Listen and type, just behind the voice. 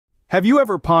Have you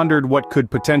ever pondered what could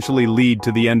potentially lead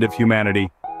to the end of humanity?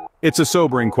 It's a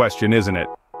sobering question, isn't it?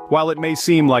 While it may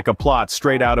seem like a plot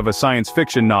straight out of a science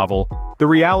fiction novel, the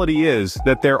reality is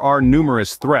that there are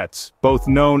numerous threats, both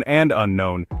known and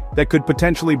unknown, that could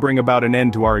potentially bring about an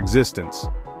end to our existence.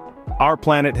 Our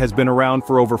planet has been around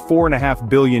for over 4.5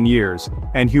 billion years,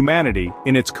 and humanity,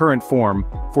 in its current form,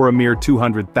 for a mere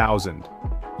 200,000.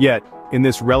 Yet, in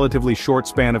this relatively short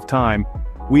span of time,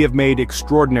 we have made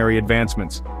extraordinary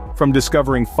advancements, from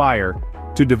discovering fire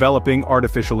to developing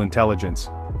artificial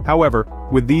intelligence. However,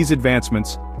 with these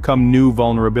advancements come new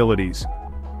vulnerabilities.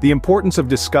 The importance of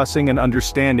discussing and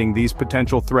understanding these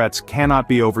potential threats cannot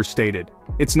be overstated.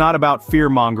 It's not about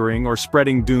fear-mongering or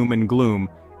spreading doom and gloom.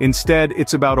 Instead,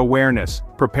 it's about awareness,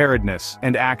 preparedness,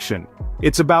 and action.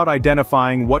 It's about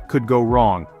identifying what could go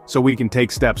wrong, so we can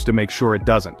take steps to make sure it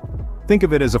doesn't. Think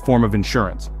of it as a form of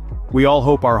insurance. We all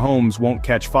hope our homes won't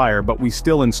catch fire, but we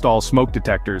still install smoke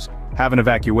detectors, have an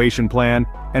evacuation plan,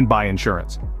 and buy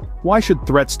insurance. Why should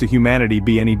threats to humanity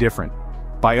be any different?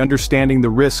 By understanding the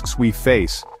risks we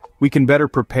face, we can better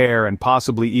prepare and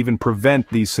possibly even prevent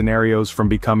these scenarios from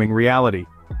becoming reality.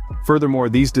 Furthermore,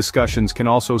 these discussions can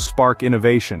also spark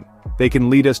innovation. They can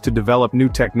lead us to develop new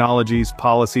technologies,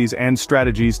 policies, and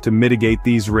strategies to mitigate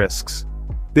these risks.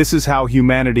 This is how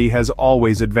humanity has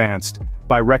always advanced,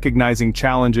 by recognizing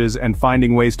challenges and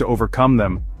finding ways to overcome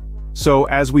them. So,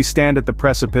 as we stand at the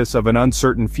precipice of an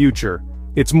uncertain future,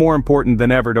 it's more important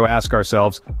than ever to ask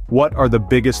ourselves, what are the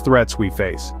biggest threats we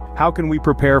face? How can we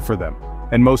prepare for them?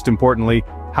 And most importantly,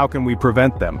 how can we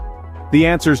prevent them? The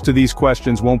answers to these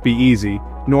questions won't be easy,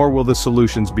 nor will the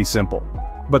solutions be simple.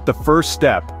 But the first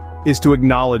step is to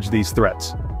acknowledge these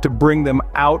threats, to bring them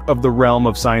out of the realm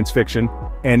of science fiction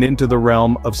and into the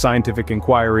realm of scientific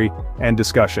inquiry and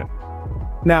discussion.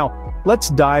 Now, let's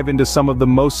dive into some of the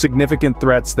most significant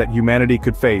threats that humanity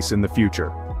could face in the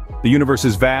future. The universe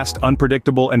is vast,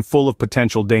 unpredictable, and full of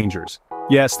potential dangers.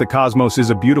 Yes, the cosmos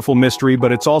is a beautiful mystery,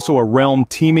 but it's also a realm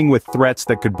teeming with threats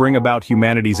that could bring about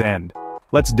humanity's end.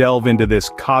 Let's delve into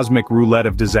this cosmic roulette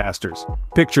of disasters.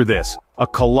 Picture this, a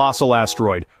colossal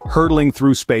asteroid, hurtling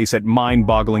through space at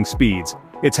mind-boggling speeds.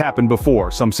 It's happened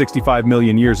before, some 65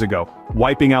 million years ago,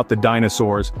 wiping out the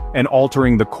dinosaurs and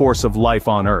altering the course of life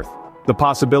on Earth. The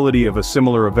possibility of a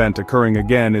similar event occurring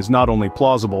again is not only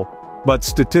plausible, but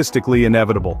statistically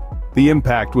inevitable. The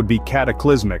impact would be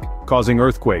cataclysmic, causing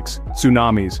earthquakes,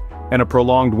 tsunamis, and a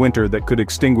prolonged winter that could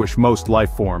extinguish most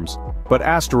life forms. But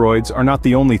asteroids are not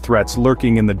the only threats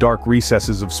lurking in the dark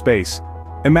recesses of space.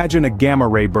 Imagine a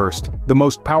gamma-ray burst, the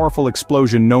most powerful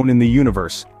explosion known in the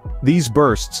universe. These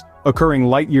bursts, occurring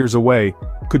light-years away,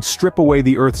 could strip away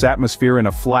the Earth's atmosphere in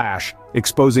a flash,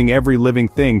 exposing every living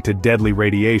thing to deadly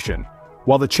radiation.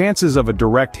 While the chances of a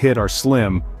direct hit are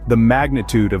slim, the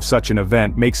magnitude of such an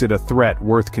event makes it a threat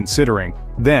worth considering.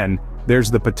 Then,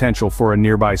 there's the potential for a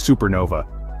nearby supernova.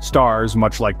 Stars,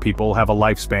 much like people, have a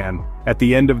lifespan. At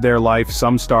the end of their life,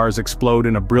 some stars explode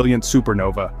in a brilliant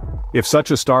supernova. If such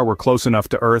a star were close enough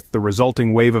to Earth, the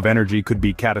resulting wave of energy could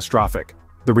be catastrophic.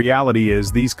 The reality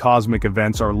is, these cosmic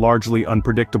events are largely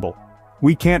unpredictable.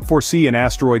 We can't foresee an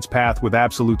asteroid's path with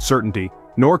absolute certainty,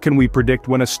 nor can we predict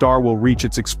when a star will reach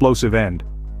its explosive end.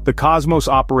 The cosmos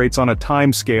operates on a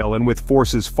time scale and with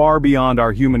forces far beyond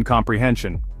our human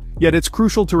comprehension. Yet it's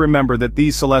crucial to remember that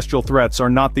these celestial threats are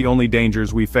not the only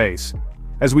dangers we face.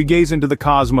 As we gaze into the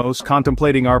cosmos,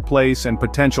 contemplating our place and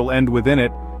potential end within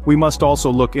it, we must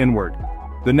also look inward.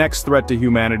 The next threat to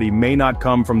humanity may not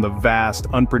come from the vast,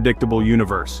 unpredictable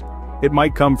universe. It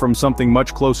might come from something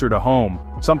much closer to home,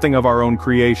 something of our own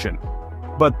creation.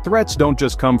 But threats don't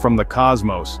just come from the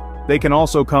cosmos, they can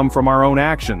also come from our own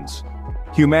actions.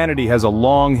 Humanity has a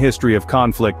long history of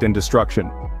conflict and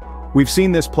destruction. We've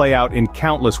seen this play out in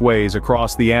countless ways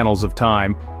across the annals of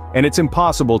time, and it's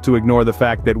impossible to ignore the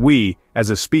fact that we, as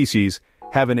a species,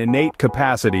 have an innate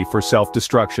capacity for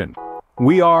self-destruction.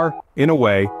 We are, in a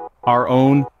way, our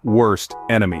own worst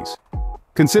enemies.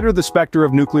 Consider the specter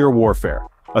of nuclear warfare,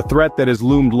 a threat that has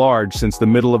loomed large since the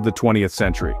middle of the 20th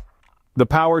century. The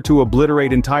power to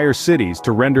obliterate entire cities,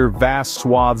 to render vast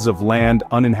swaths of land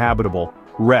uninhabitable,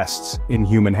 rests in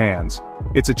human hands.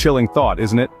 It's a chilling thought,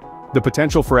 isn't it? The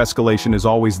potential for escalation is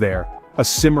always there, a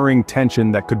simmering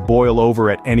tension that could boil over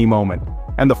at any moment.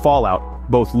 And the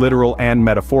fallout, both literal and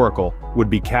metaphorical, would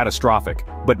be catastrophic.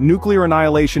 But nuclear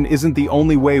annihilation isn't the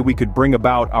only way we could bring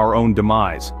about our own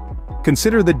demise.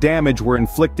 Consider the damage we're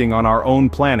inflicting on our own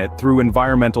planet through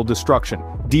environmental destruction.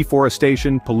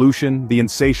 Deforestation, pollution, the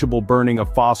insatiable burning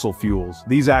of fossil fuels.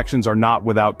 These actions are not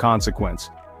without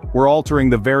consequence. We're altering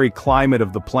the very climate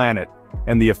of the planet,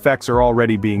 and the effects are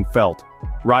already being felt.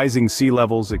 Rising sea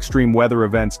levels, extreme weather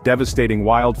events, devastating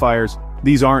wildfires,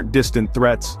 these aren't distant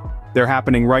threats. They're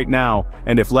happening right now,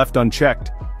 and if left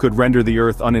unchecked, could render the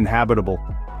Earth uninhabitable.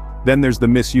 Then there's the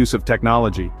misuse of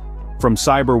technology. From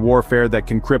cyber warfare that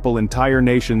can cripple entire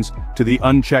nations to the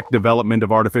unchecked development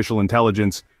of artificial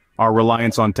intelligence, our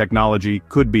reliance on technology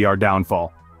could be our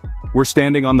downfall. We're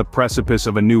standing on the precipice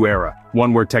of a new era,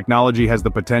 one where technology has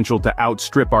the potential to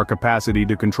outstrip our capacity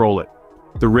to control it.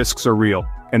 The risks are real,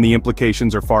 and the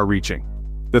implications are far-reaching.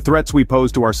 The threats we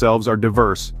pose to ourselves are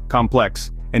diverse,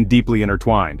 complex, and deeply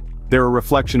intertwined. They're a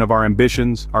reflection of our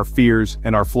ambitions, our fears,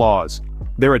 and our flaws.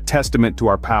 They're a testament to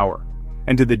our power,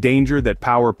 and to the danger that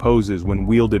power poses when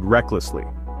wielded recklessly.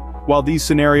 While these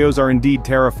scenarios are indeed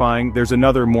terrifying, there's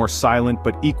another more silent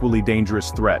but equally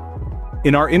dangerous threat.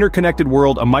 In our interconnected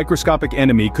world, a microscopic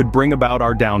enemy could bring about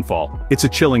our downfall. It's a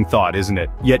chilling thought, isn't it?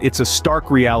 Yet it's a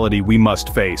stark reality we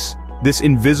must face. This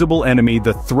invisible enemy,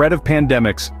 the threat of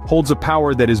pandemics, holds a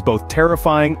power that is both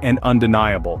terrifying and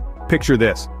undeniable. Picture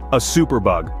this: a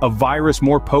superbug, a virus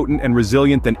more potent and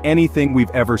resilient than anything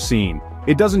we've ever seen.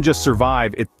 It doesn't just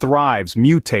survive, it thrives,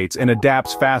 mutates, and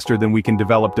adapts faster than we can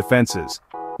develop defenses.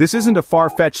 This isn't a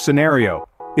far-fetched scenario.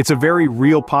 It's a very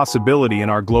real possibility in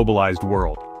our globalized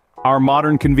world. Our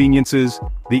modern conveniences,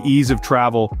 the ease of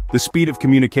travel, the speed of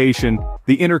communication,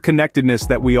 the interconnectedness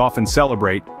that we often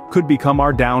celebrate, could become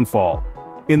our downfall.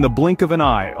 In the blink of an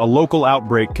eye, a local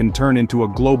outbreak can turn into a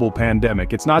global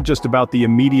pandemic. It's not just about the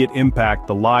immediate impact,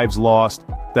 the lives lost,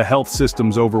 the health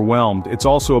systems overwhelmed. It's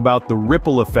also about the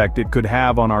ripple effect it could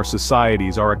have on our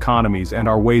societies, our economies, and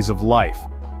our ways of life.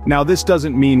 Now, this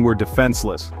doesn't mean we're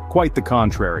defenseless. Quite the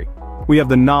contrary. We have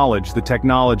the knowledge, the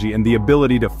technology, and the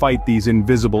ability to fight these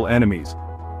invisible enemies.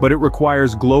 But it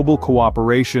requires global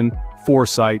cooperation,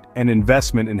 foresight, and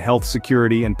investment in health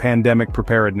security and pandemic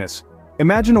preparedness.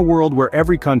 Imagine a world where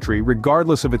every country,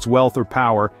 regardless of its wealth or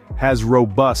power, has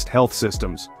robust health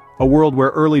systems. A world where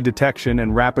early detection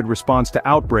and rapid response to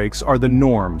outbreaks are the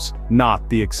norms, not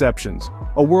the exceptions.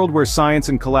 A world where science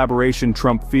and collaboration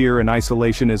trump fear and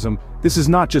isolationism. This is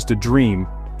not just a dream,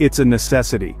 it's a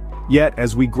necessity. Yet,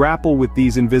 as we grapple with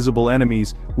these invisible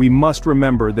enemies, we must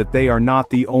remember that they are not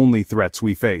the only threats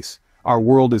we face. Our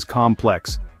world is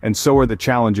complex, and so are the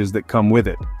challenges that come with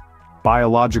it.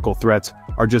 Biological threats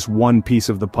are just one piece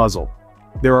of the puzzle.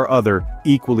 There are other,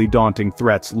 equally daunting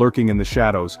threats lurking in the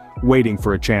shadows, waiting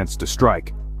for a chance to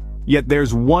strike. Yet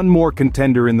there's one more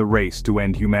contender in the race to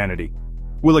end humanity.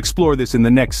 We'll explore this in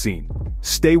the next scene.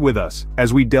 Stay with us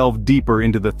as we delve deeper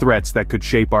into the threats that could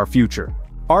shape our future.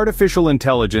 Artificial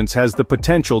intelligence has the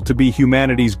potential to be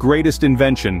humanity's greatest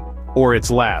invention, or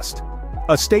its last.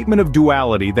 A statement of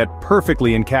duality that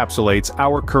perfectly encapsulates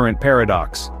our current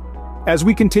paradox. As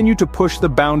we continue to push the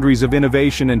boundaries of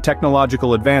innovation and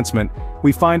technological advancement,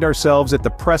 we find ourselves at the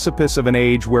precipice of an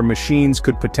age where machines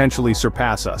could potentially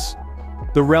surpass us.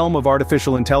 The realm of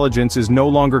artificial intelligence is no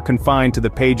longer confined to the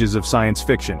pages of science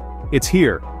fiction. It's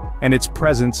here, and its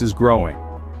presence is growing.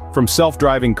 From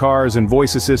self-driving cars and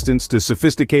voice assistants to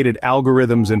sophisticated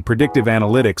algorithms and predictive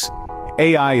analytics,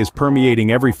 AI is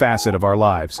permeating every facet of our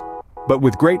lives. But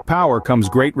with great power comes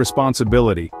great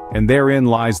responsibility, and therein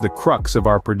lies the crux of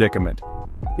our predicament.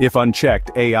 If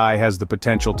unchecked, AI has the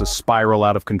potential to spiral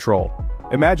out of control.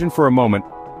 Imagine for a moment,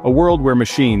 a world where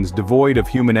machines, devoid of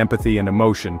human empathy and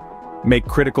emotion, make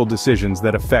critical decisions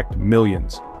that affect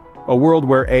millions. A world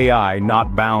where AI,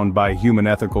 not bound by human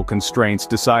ethical constraints,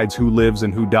 decides who lives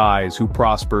and who dies, who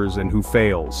prospers and who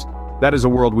fails. That is a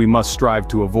world we must strive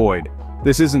to avoid.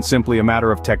 This isn't simply a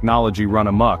matter of technology run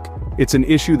amok. It's an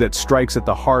issue that strikes at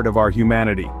the heart of our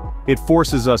humanity. It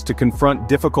forces us to confront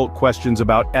difficult questions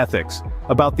about ethics,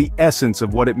 about the essence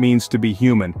of what it means to be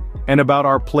human, and about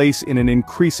our place in an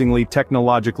increasingly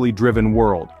technologically driven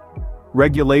world.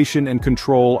 Regulation and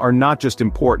control are not just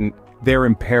important, they're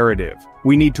imperative.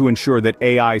 We need to ensure that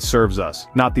AI serves us,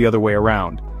 not the other way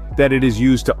around. That it is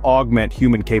used to augment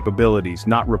human capabilities,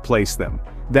 not replace them.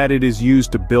 That it is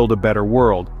used to build a better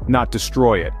world, not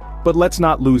destroy it. But let's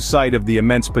not lose sight of the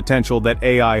immense potential that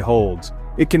AI holds.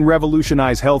 It can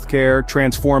revolutionize healthcare,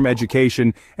 transform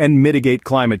education, and mitigate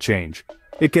climate change.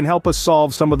 It can help us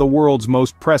solve some of the world's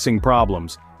most pressing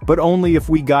problems, but only if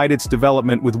we guide its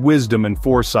development with wisdom and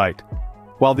foresight.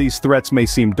 While these threats may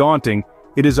seem daunting,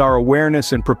 it is our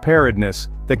awareness and preparedness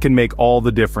that can make all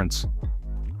the difference.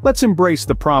 Let's embrace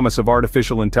the promise of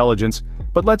artificial intelligence,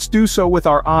 but let's do so with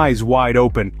our eyes wide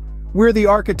open. We're the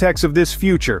architects of this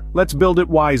future, let's build it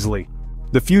wisely.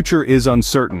 The future is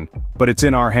uncertain, but it's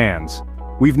in our hands.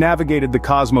 We've navigated the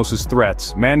cosmos's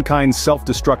threats, mankind's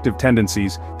self-destructive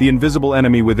tendencies, the invisible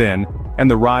enemy within,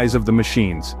 and the rise of the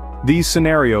machines. These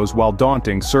scenarios, while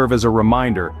daunting, serve as a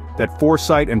reminder that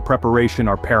foresight and preparation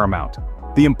are paramount.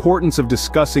 The importance of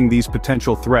discussing these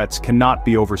potential threats cannot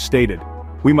be overstated.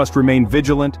 We must remain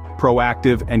vigilant,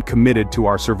 proactive, and committed to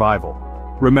our survival.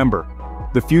 Remember,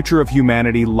 the future of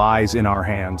humanity lies in our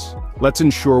hands. Let's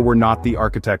ensure we're not the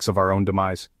architects of our own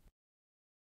demise.